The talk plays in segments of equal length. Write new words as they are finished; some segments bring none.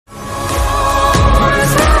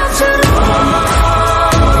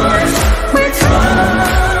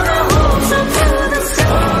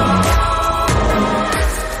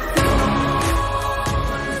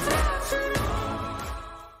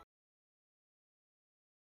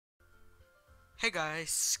Hey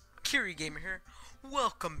guys, Kiri Gamer here.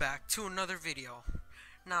 Welcome back to another video.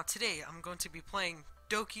 Now today I'm going to be playing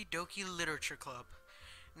Doki Literature Club.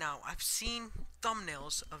 Now I've seen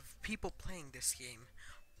thumbnails of people playing this game,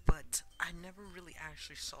 but I never really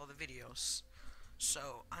actually saw the videos.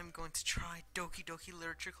 So I'm going to try Doki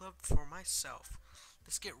Literature Club for myself.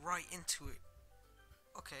 Let's get right into it.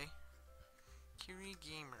 Okay, Kiri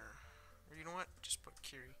Gamer. Or you know what? Just put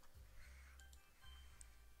Kiri.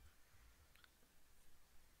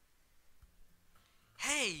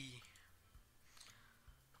 Hey!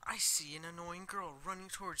 I see an annoying girl running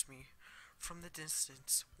towards me from the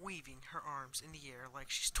distance, waving her arms in the air like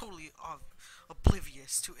she's totally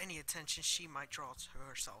oblivious to any attention she might draw to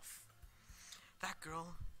herself. That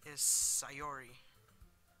girl is Sayori.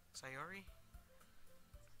 Sayori?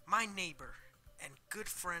 My neighbor and good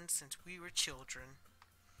friend since we were children.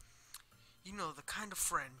 You know, the kind of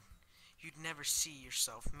friend you'd never see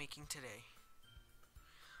yourself making today.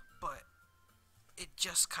 But it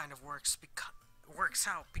just kind of works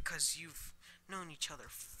out because you've known each other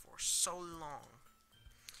for so long.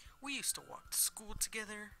 We used to walk to school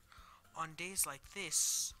together on days like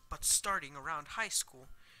this, but starting around high school,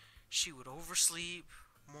 she would oversleep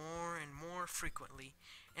more and more frequently,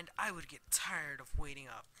 and I would get tired of waiting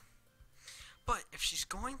up. But if she's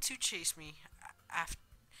going to chase me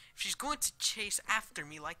after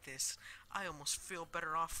me like this, I almost feel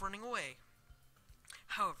better off running away.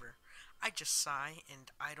 However, I just sigh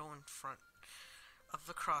and idle in front of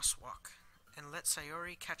the crosswalk and let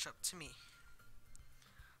Sayori catch up to me.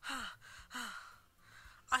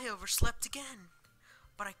 I overslept again,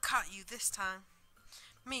 but I caught you this time.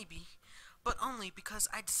 Maybe, but only because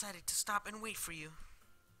I decided to stop and wait for you.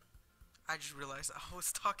 I just realized I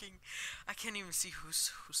was talking. I can't even see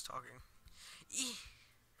who's talking. E,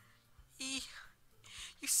 E,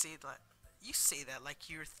 you say that. You say that like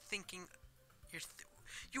you were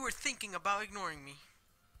thinking about ignoring me.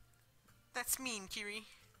 That's mean, Kiri.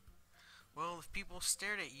 Well, if people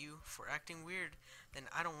stared at you for acting weird, then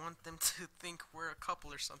I don't want them to think we're a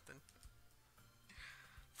couple or something.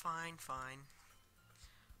 Fine, fine.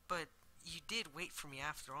 But you did wait for me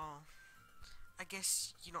after all. I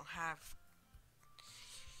guess you don't have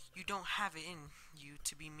it in you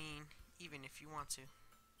to be mean, even if you want to.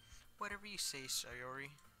 Whatever you say,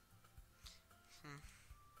 Sayori.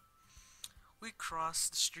 We cross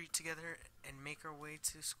the street together and make our way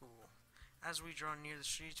to school. As we draw near, the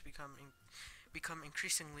streets become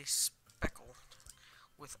increasingly speckled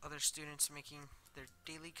with other students making their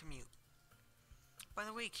daily commute. By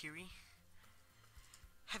the way, Kiri,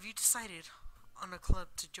 have you decided on a club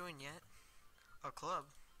to join yet? A club?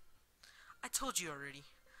 I told you already.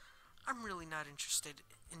 I'm really not interested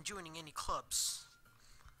in joining any clubs.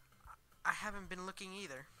 I haven't been looking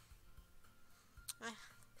either.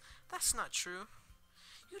 That's not true.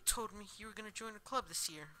 You told me you were going to join a club this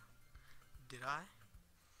year. Did I?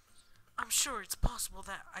 I'm sure it's possible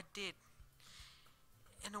that I did.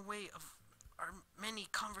 In a way of our many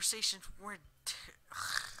conversations, where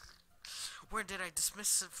did I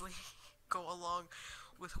dismissively go along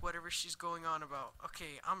with whatever she's going on about?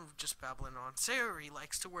 Okay, I'm just babbling on. Sayori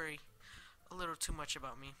likes to worry a little too much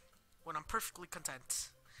about me when I'm perfectly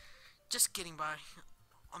content, just getting by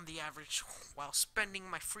on the average while spending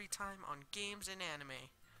my free time on games and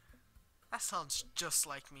anime. That sounds just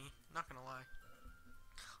like me, not gonna lie.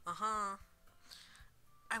 Uh-huh.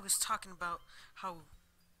 I was talking about how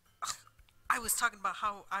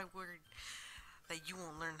I worried that you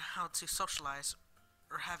won't learn how to socialize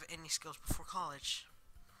or have any skills before college.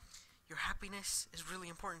 Your happiness is really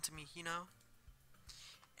important to me, you know?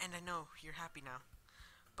 And I know you're happy now,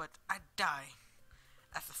 but I'd die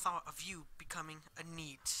at the thought of you becoming a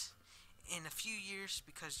NEET in a few years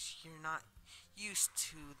because you're not used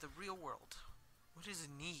to the real world. What is a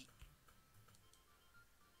NEET?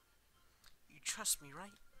 You trust me,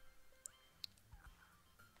 right?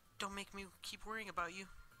 Don't make me keep worrying about you.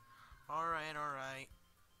 Alright, alright.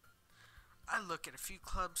 I'll look at a few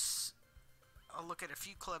clubs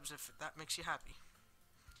if that makes you happy.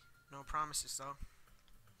 No promises, though.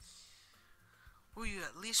 Will you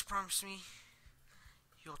at least promise me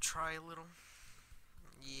you'll try a little?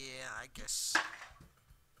 Yeah, I guess.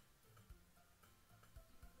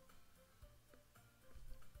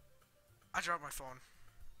 I dropped my phone.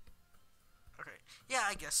 Okay. Yeah,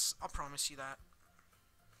 I guess. I'll promise you that.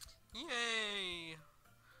 Yay!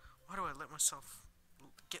 Why do I let myself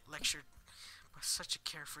get lectured by such a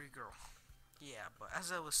carefree girl? Yeah, but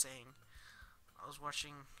as I was saying, I was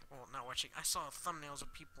watching, well, not watching, I saw thumbnails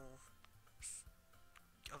of people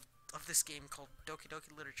of this game called Doki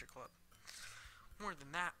Literature Club. More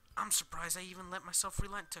than that, I'm surprised I even let myself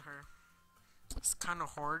relent to her. It's kind of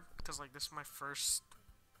hard because like this is my first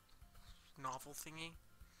novel thingy.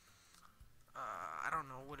 I don't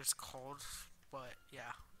know what it's called, but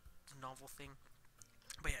yeah, it's a novel thing.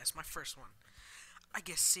 But yeah, it's my first one. I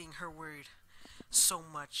guess seeing her worried so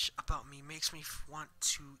much about me makes me want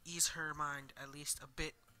to ease her mind at least a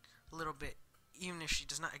little bit, even if she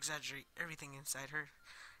does not exaggerate everything inside her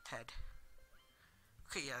head.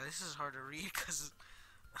 Okay, yeah, this is hard to read because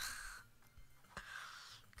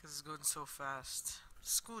it's going so fast.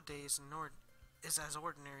 School day is as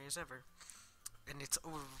ordinary as ever, and it's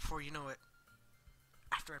over before you know it.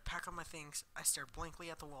 After I pack up my things, I stare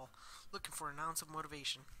blankly at the wall, looking for an ounce of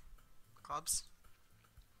motivation. Clubs?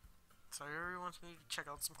 Sayori wants me to check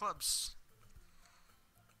out some clubs.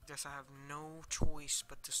 Guess I have no choice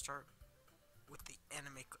but to start with the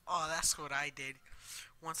anime. Oh, that's what I did.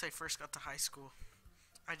 Once I first got to high school,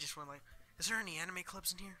 I just went like, "Is there any anime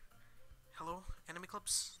clubs in here? Hello, anime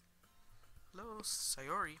clubs? Hello,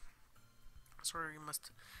 Sayori." Sayori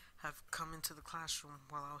must have come into the classroom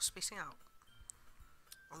while I was spacing out.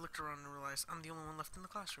 I looked around and realized I'm the only one left in the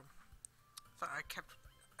classroom. I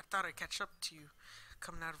thought I'd catch up to you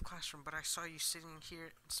coming out of classroom, but I saw you sitting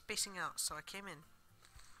here spacing out, so I came in.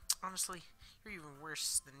 Honestly, you're even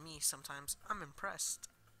worse than me sometimes. I'm impressed.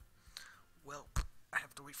 Well, I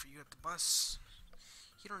have to wait for you at the bus.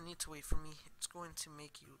 You don't need to wait for me. It's going to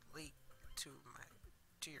make you late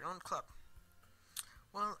to your own club.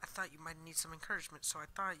 Well, I thought you might need some encouragement, so I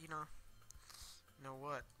thought, you know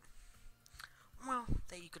what? Well,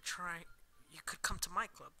 that you could come to my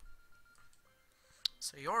club.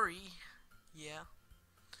 Sayori, yeah.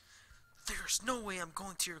 There's no way I'm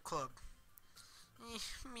going to your club.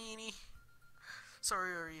 Meanie.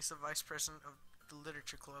 Sayori is the vice president of the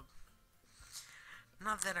literature club.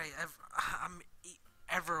 Not that I'm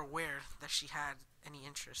ever aware that she had any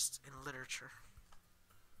interest in literature.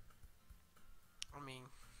 I mean,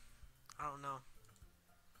 I don't know.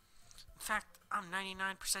 In fact, I'm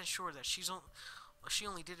 99% sure that she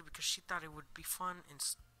only did it because she thought it would be fun and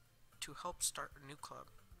to help start a new club.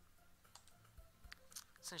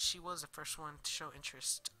 Since she was the first one to show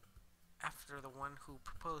interest after the one who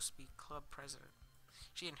proposed to be club president,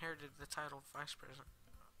 she inherited the title of vice president.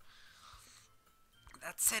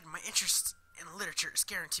 That said, my interest in literature is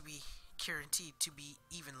guaranteed to be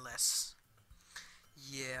even less.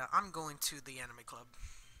 Yeah, I'm going to the anime club.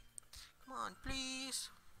 Come on, please.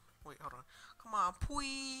 Wait, hold on. Come on,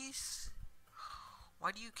 please.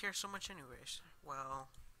 Why do you care so much anyways? Well,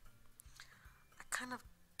 I kind of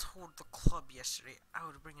told the club yesterday I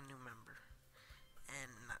would bring a new member.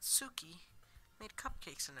 And Natsuki made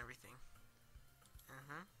cupcakes and everything.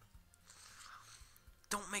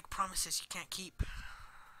 Don't make promises you can't keep.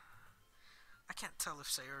 I can't tell if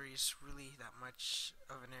Sayori is really that much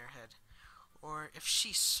of an airhead, or if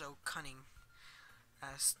she's so cunning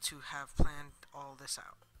as to have planned all this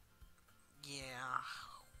out. Yeah,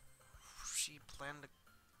 she planned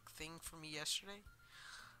a thing for me yesterday.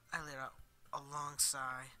 I let out a long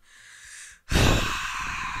sigh.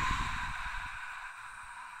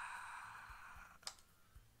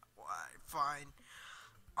 Why, fine.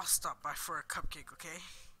 I'll stop by for a cupcake, okay?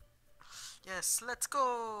 Yes, let's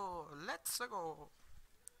go! Let's go!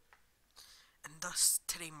 And thus,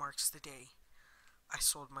 today marks the day I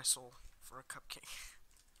sold my soul for a cupcake.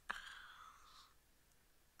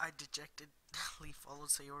 I dejectedly followed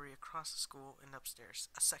Sayori across the school and upstairs,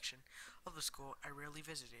 a section of the school I rarely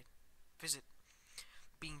visit,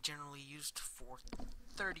 being generally used for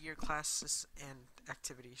third-year classes and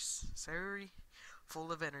activities. Sayori,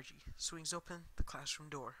 full of energy, swings open the classroom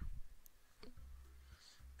door.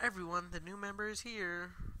 Everyone, the new member is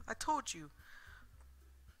here. I told you,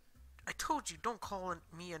 don't call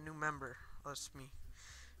me a new member. That's me.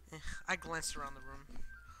 I glanced around the room.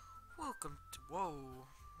 Whoa.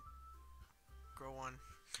 Grow on.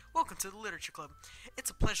 Welcome to the Literature Club. It's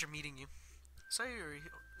a pleasure meeting you.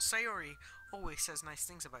 Sayori always says nice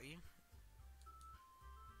things about you.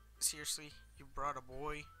 Seriously, you brought a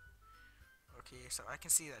boy? Okay, so I can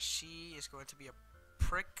see that she is going to be a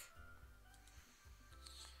prick.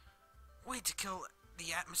 Way to kill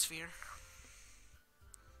the atmosphere.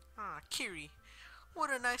 Ah, Kiri.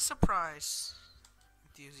 What a nice surprise.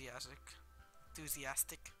 Enthusiastic.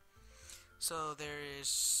 So there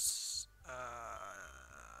is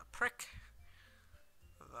Prick,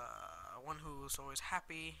 the one who's always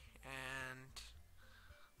happy, and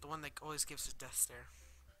the one that always gives a death stare.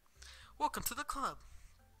 Welcome to the club.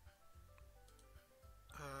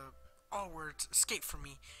 All words escape from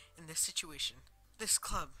me in this situation. This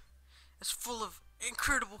club is full of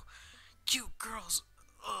incredible, cute girls.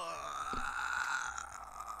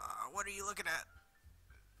 What are you looking at?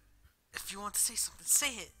 If you want to say something,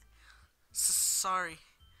 say it. Sorry.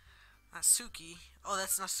 Natsuki. Oh,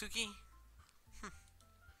 that's Natsuki?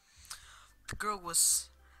 The girl was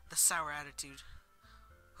the sour attitude,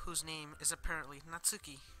 whose name is apparently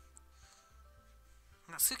Natsuki.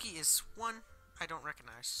 Natsuki is one I don't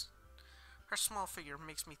recognize. Her small figure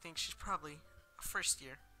makes me think she's probably a first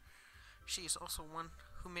year. She is also one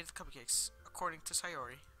who made the cupcakes, according to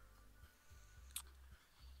Sayori.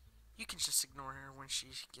 You can just ignore her when she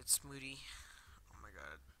gets moody. Oh my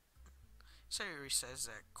god. Sayori says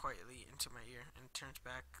that quietly into my ear and turns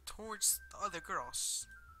back towards the other girls.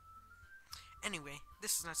 Anyway,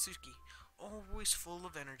 this is Natsuki, always full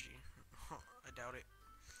of energy. I doubt it.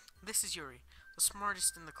 This is Yuri, the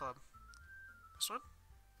smartest in the club. This one?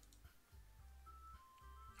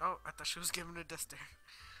 Oh, I thought she was giving a death stare.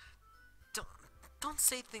 Don't, don't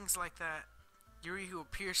say things like that. Yuri, who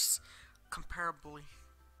appears comparable,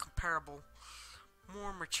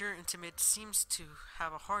 more mature and timid, seems to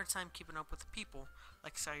have a hard time keeping up with the people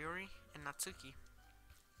like Sayori and Natsuki.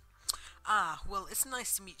 Ah, well, it's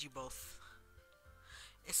nice to meet you both.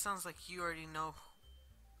 It sounds like you already know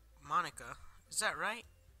Monica. Is that right?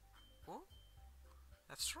 Well,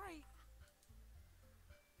 that's right.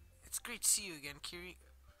 It's great to see you again, Kiri.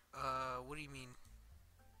 What do you mean?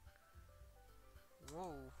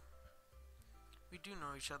 Whoa. We do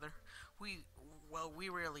know each other. We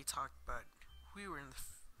rarely talk, but we were in the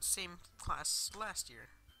same class last year.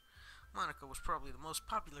 Monica was probably the most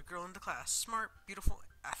popular girl in the class. Smart, beautiful,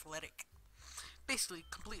 athletic. Basically,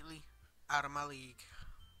 completely out of my league.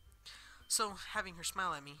 So, having her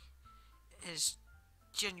smile at me is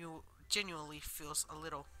genuinely feels a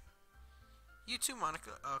little. You too,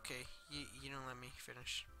 Monica. Okay, you don't let me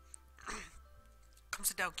finish. Come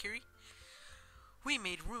sit down, Kiri. We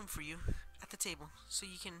made room for you at the table, so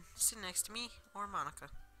you can sit next to me or Monica.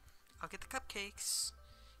 I'll get the cupcakes.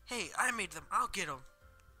 Hey, I made them. I'll get them.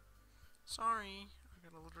 Sorry, I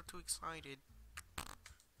got a little too excited.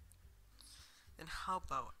 Then how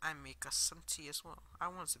about I make us some tea as well? I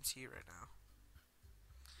want some tea right now.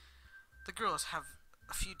 The girls have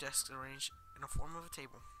a few desks arranged in a form of a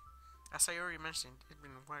table. As I already mentioned,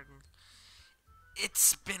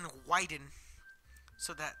 it's been widened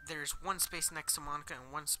so that there's one space next to Monica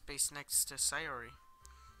and one space next to Sayori.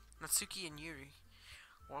 Natsuki and Yuri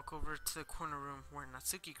walk over to the corner room where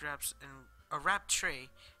Natsuki grabs a wrapped tray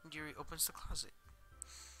and Yuri opens the closet.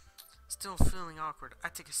 Still feeling awkward, I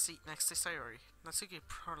take a seat next to Sayori. Natsuki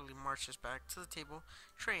proudly marches back to the table,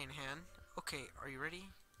 tray in hand. Okay, are you ready?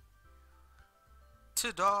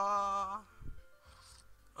 Ta-da!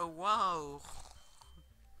 Oh wow!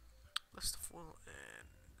 Lift the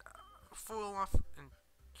foil off and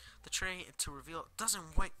the tray to reveal a dozen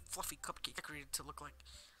white fluffy cupcakes decorated to look like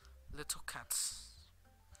little cats.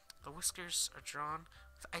 The whiskers are drawn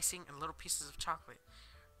with icing and little pieces of chocolate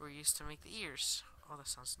were used to make the ears. Oh, that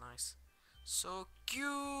sounds nice. So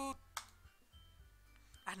cute!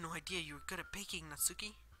 I had no idea you were good at baking,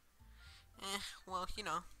 Natsuki. Well, you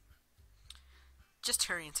know. Just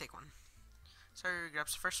hurry and take one. Sayori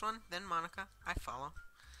grabs the first one, then Monica. I follow.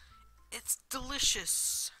 It's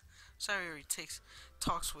delicious! Sayori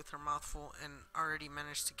talks with her mouth full and already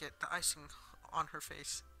managed to get the icing on her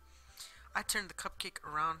face. I turn the cupcake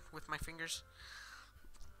around with my fingers,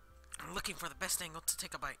 looking for the best angle to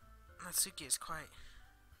take a bite. Natsuki is quiet.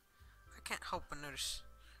 I can't help but notice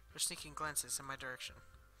her sneaking glances in my direction.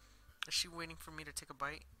 Is she waiting for me to take a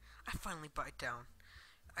bite? I finally bite down.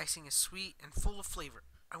 The icing is sweet and full of flavor.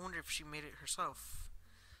 I wonder if she made it herself.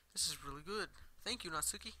 This is really good. Thank you,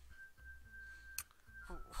 Natsuki.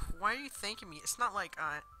 Why are you thanking me? It's not like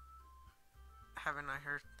haven't I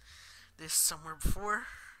heard this somewhere before?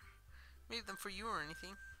 Made them for you or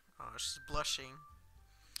anything. Oh, she's blushing.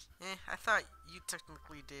 I thought you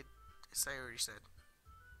technically did, as I already said.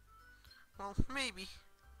 Well, maybe.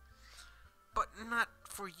 But not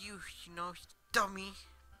for you, you know, dummy.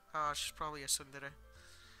 She's probably a tsundere.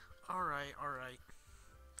 Alright.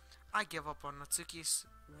 I give up on Natsuki's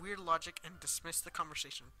weird logic and dismiss the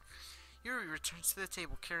conversation. Yuri returns to the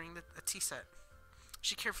table carrying a tea set.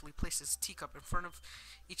 She carefully places a teacup in front of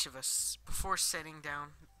each of us before setting down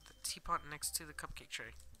the teapot next to the cupcake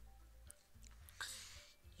tray.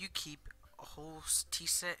 You keep a whole tea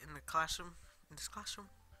set in this classroom?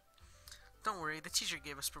 Don't worry, the teacher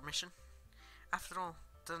gave us permission. After all,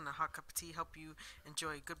 doesn't a hot cup of tea help you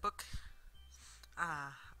enjoy a good book?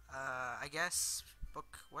 I guess.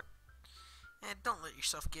 Book, what? Don't let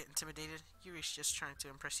yourself get intimidated. Yuri's just trying to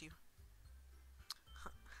impress you.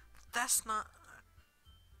 That's not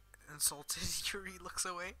insulted. Yuri looks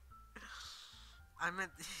away. I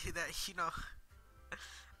meant that,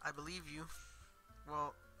 I believe you.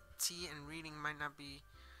 Well, tea and reading might not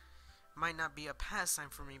be a pastime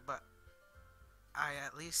for me, but I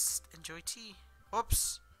at least enjoy tea.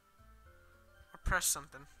 Oops. I pressed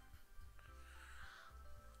something.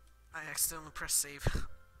 I accidentally pressed save.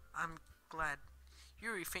 I'm glad.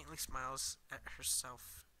 Yuri faintly smiles at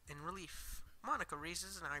herself in relief. Monica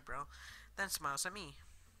raises an eyebrow, then smiles at me.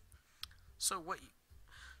 So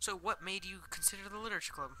what made you consider the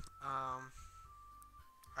literature club?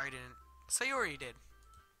 I didn't. Sayori did.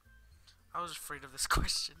 I was afraid of this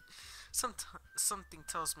question. Something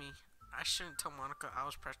tells me I shouldn't tell Monica I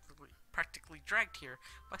was practically dragged here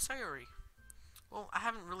by Sayori. Well, I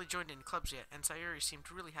haven't really joined any clubs yet, and Sayori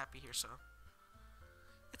seemed really happy here, so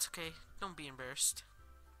it's okay. Don't be embarrassed.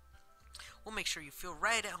 We'll make sure you feel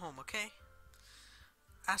right at home, okay?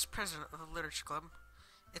 As president of the literature club,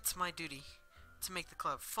 it's my duty to make the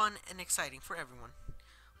club fun and exciting for everyone.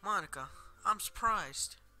 Monica, I'm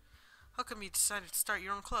surprised. How come you decided to start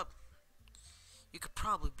your own club? You could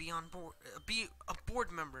probably be a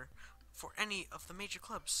board member for any of the major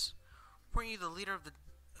clubs. Weren't you the leader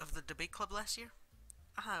of the debate club last year?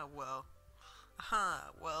 Well,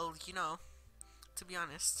 you know, to be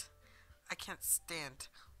honest, I can't stand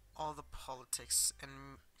all the politics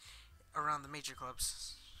and around the major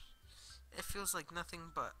clubs. It feels like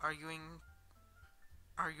nothing but arguing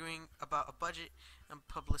about a budget and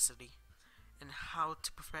publicity and how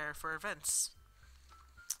to prepare for events.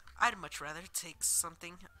 I'd much rather take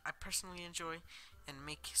something I personally enjoy and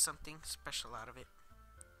make something special out of it.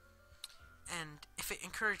 And if it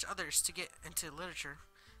encouraged others to get into literature,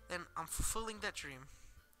 then I'm fulfilling that dream.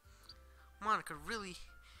 Monica really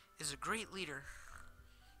is a great leader.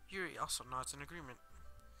 Yuri also nods in agreement.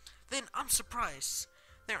 Then I'm surprised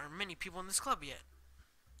there aren't many people in this club yet.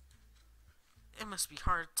 It must be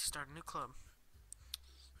hard to start a new club.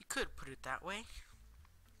 You could put it that way.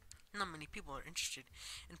 Not many people are interested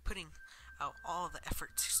in putting out all the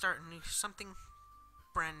effort to start something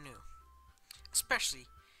brand new. Especially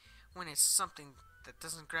when it's something that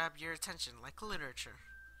doesn't grab your attention like literature.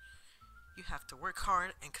 You have to work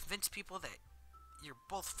hard and convince people that you're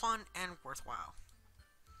both fun and worthwhile.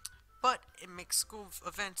 But it makes school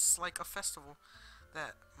events like a festival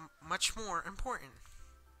that much more important.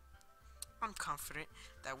 I'm confident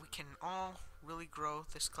that we can all really grow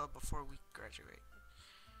this club before we graduate.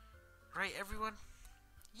 Right, everyone?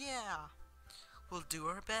 Yeah, we'll do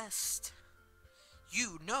our best.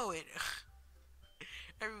 You know it.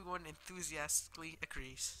 Everyone enthusiastically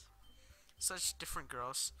agrees. Such different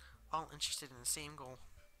girls, all interested in the same goal.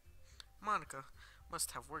 Monica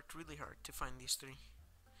must have worked really hard to find these three.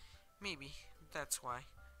 Maybe that's why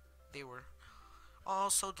they were all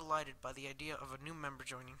so delighted by the idea of a new member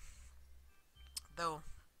joining. Though,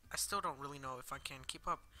 I still don't really know if I can keep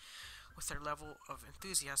up with their level of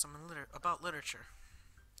enthusiasm about literature.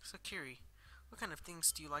 So, Kiri, what kind of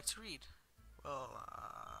things do you like to read? Well,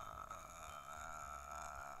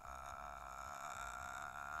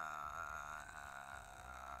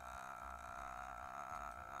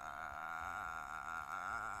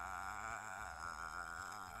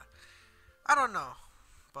 I don't know,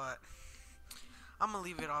 but I'm gonna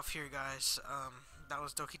leave it off here, guys. That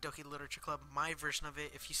was Doki Doki Literature Club, my version of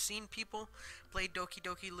it. If you've seen people play Doki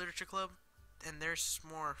Doki Literature Club and theirs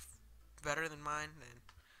more better than mine, then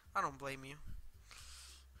I don't blame you.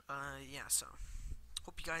 Yeah, so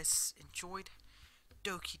hope you guys enjoyed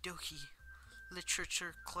Doki Doki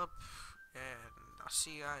Literature Club, and I'll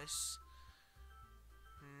see you guys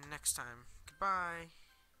next time. Goodbye.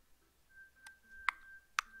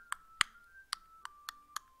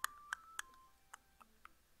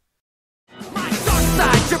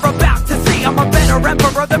 You're about to see I'm a better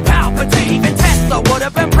emperor than Palpatine. Even Tesla would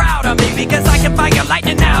have been proud of me because I can fire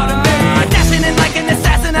lightning